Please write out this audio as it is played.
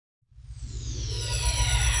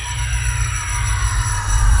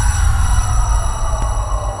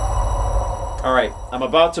Alright, I'm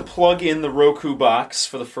about to plug in the Roku box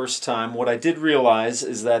for the first time. What I did realize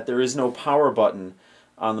is that there is no power button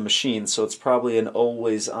on the machine, so it's probably an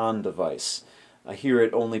always-on device. Here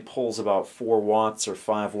it only pulls about 4 watts or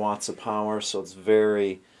 5 watts of power, so it's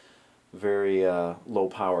very low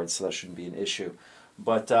powered, so that shouldn't be an issue.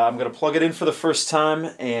 But I'm going to plug it in for the first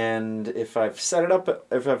time, and if I've set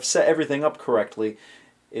everything up correctly,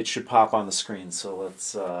 it should pop on the screen. So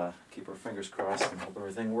let's keep our fingers crossed and hope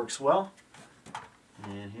everything works well.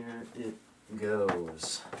 And here it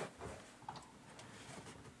goes.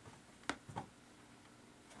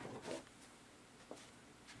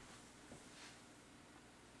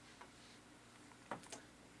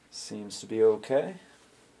 Seems to be okay.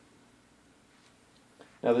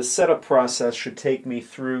 Now this setup process should take me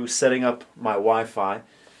through setting up my Wi-Fi,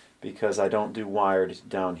 because I don't do wired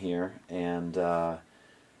down here, and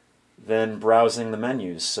then browsing the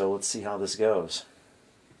menus. So let's see how this goes.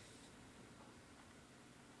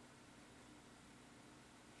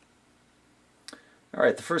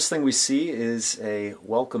 Alright, the first thing we see is a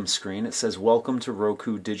welcome screen. It says, "Welcome to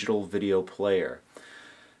Roku Digital Video Player."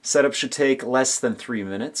 Setup should take less than 3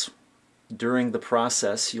 minutes. During the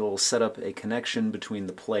process, you'll set up a connection between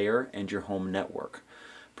the player and your home network.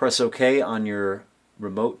 Press OK on your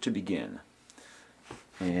remote to begin.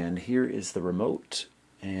 And here is the remote,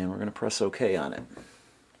 and we're going to press OK on it.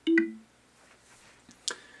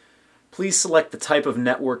 Please select the type of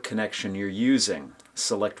network connection you're using.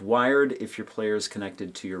 Select wired if your player is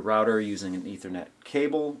connected to your router using an Ethernet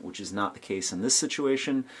cable, which is not the case in this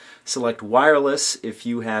situation. Select wireless if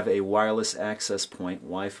you have a wireless access point,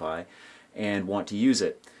 Wi-Fi, and want to use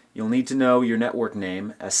it. You'll need to know your network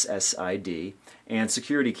name, SSID, and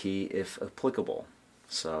security key if applicable.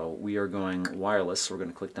 So we are going wireless, so we're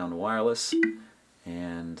going to click down to wireless,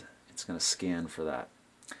 and it's going to scan for that.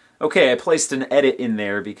 Okay, I placed an edit in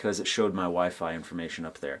there because it showed my Wi-Fi information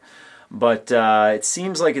up there. But it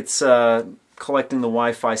seems like it's collecting the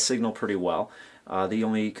Wi-Fi signal pretty well. The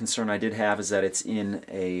only concern I did have is that it's in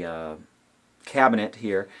a cabinet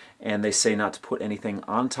here, and they say not to put anything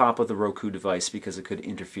on top of the Roku device because it could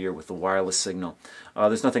interfere with the wireless signal.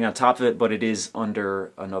 There's nothing on top of it, but it is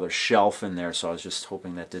under another shelf in there, so I was just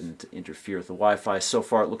hoping that didn't interfere with the Wi-Fi. So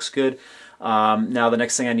far it looks good. Now the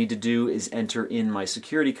next thing I need to do is enter in my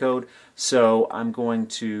security code, so I'm going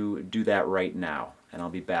to do that right now, and I'll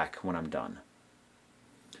be back when I'm done.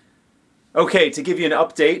 Okay, to give you an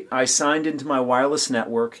update, I signed into my wireless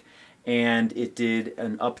network, and it did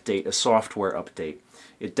an update, a software update.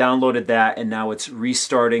 It downloaded that, and now it's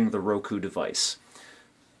restarting the Roku device.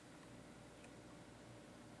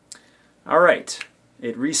 Alright,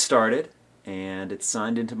 it restarted, and it's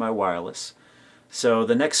signed into my wireless. So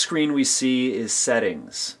the next screen we see is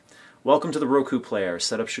settings. Welcome to the Roku player.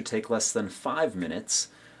 Setup should take less than 5 minutes.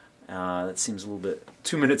 That seems a little bit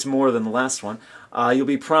 2 minutes more than the last one. You'll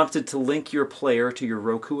be prompted to link your player to your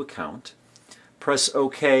Roku account. Press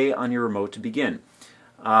OK on your remote to begin.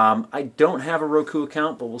 I don't have a Roku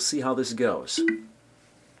account, but we'll see how this goes.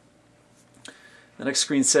 The next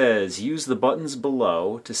screen says, use the buttons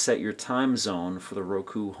below to set your time zone for the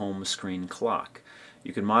Roku home screen clock.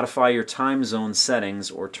 You can modify your time zone settings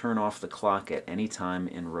or turn off the clock at any time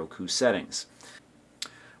in Roku settings.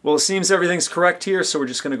 Well, it seems everything's correct here, so we're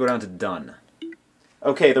just going to go down to Done.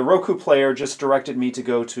 Okay, the Roku player just directed me to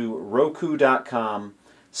go to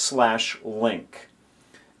roku.com/link.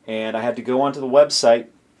 And I had to go onto the website,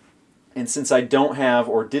 and since I don't have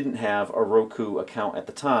or didn't have a Roku account at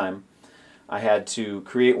the time, I had to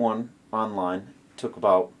create one online. It took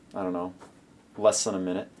about, I don't know, less than a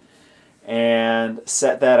minute. And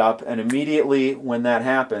set that up, and immediately when that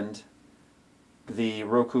happened, the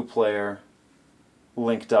Roku player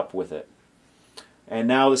linked up with it. And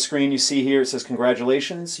now the screen you see here, it says,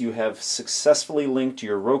 congratulations, you have successfully linked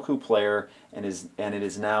your Roku player and it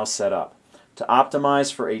is now set up. To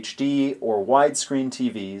optimize for HD or widescreen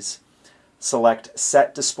TVs, select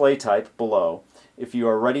Set Display Type below. If you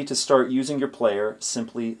are ready to start using your player,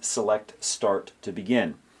 simply select Start to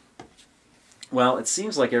begin. Well, it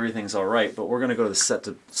seems like everything's alright, but we're going to go to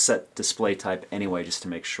the set display type anyway, just to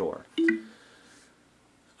make sure.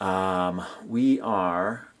 We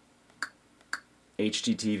are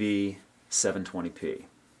HDTV 720p.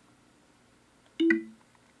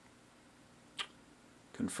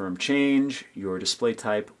 Confirm change. Your display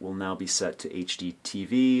type will now be set to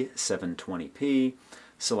HDTV 720p.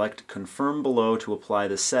 Select Confirm below to apply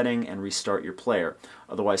the setting and restart your player.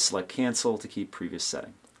 Otherwise, select Cancel to keep previous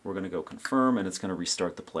setting. We're going to go Confirm, and it's going to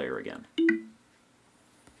restart the player again.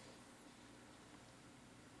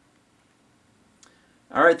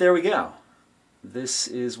 Alright, there we go. This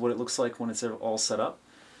is what it looks like when it's all set up.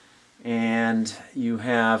 And you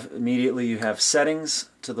have, immediately you have settings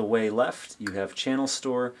to the way left, you have channel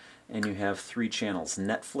store, and you have 3 channels: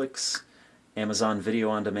 Netflix, Amazon Video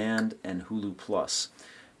on Demand, and Hulu Plus.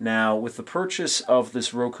 Now, with the purchase of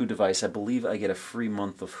this Roku device, I believe I get a free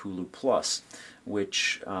month of Hulu Plus,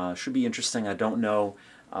 which should be interesting. I don't know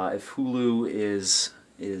if Hulu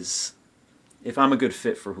is if I'm a good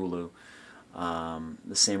fit for Hulu.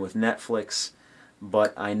 The same with Netflix,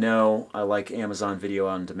 but I know I like Amazon Video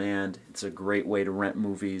on Demand. It's a great way to rent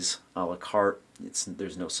movies a la carte.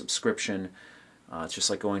 There's no subscription. It's just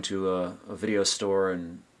like going to a video store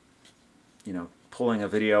and, you know, pulling a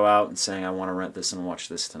video out and saying, I want to rent this and watch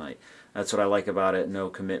this tonight. That's what I like about it. No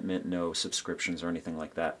commitment, no subscriptions or anything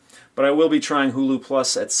like that. But I will be trying Hulu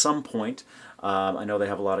Plus at some point. I know they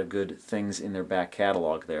have a lot of good things in their back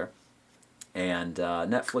catalog there. And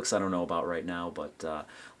Netflix I don't know about right now, but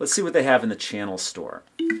let's see what they have in the channel store.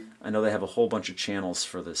 I know they have a whole bunch of channels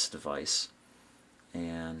for this device,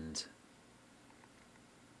 and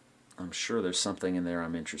I'm sure there's something in there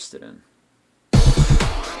I'm interested in.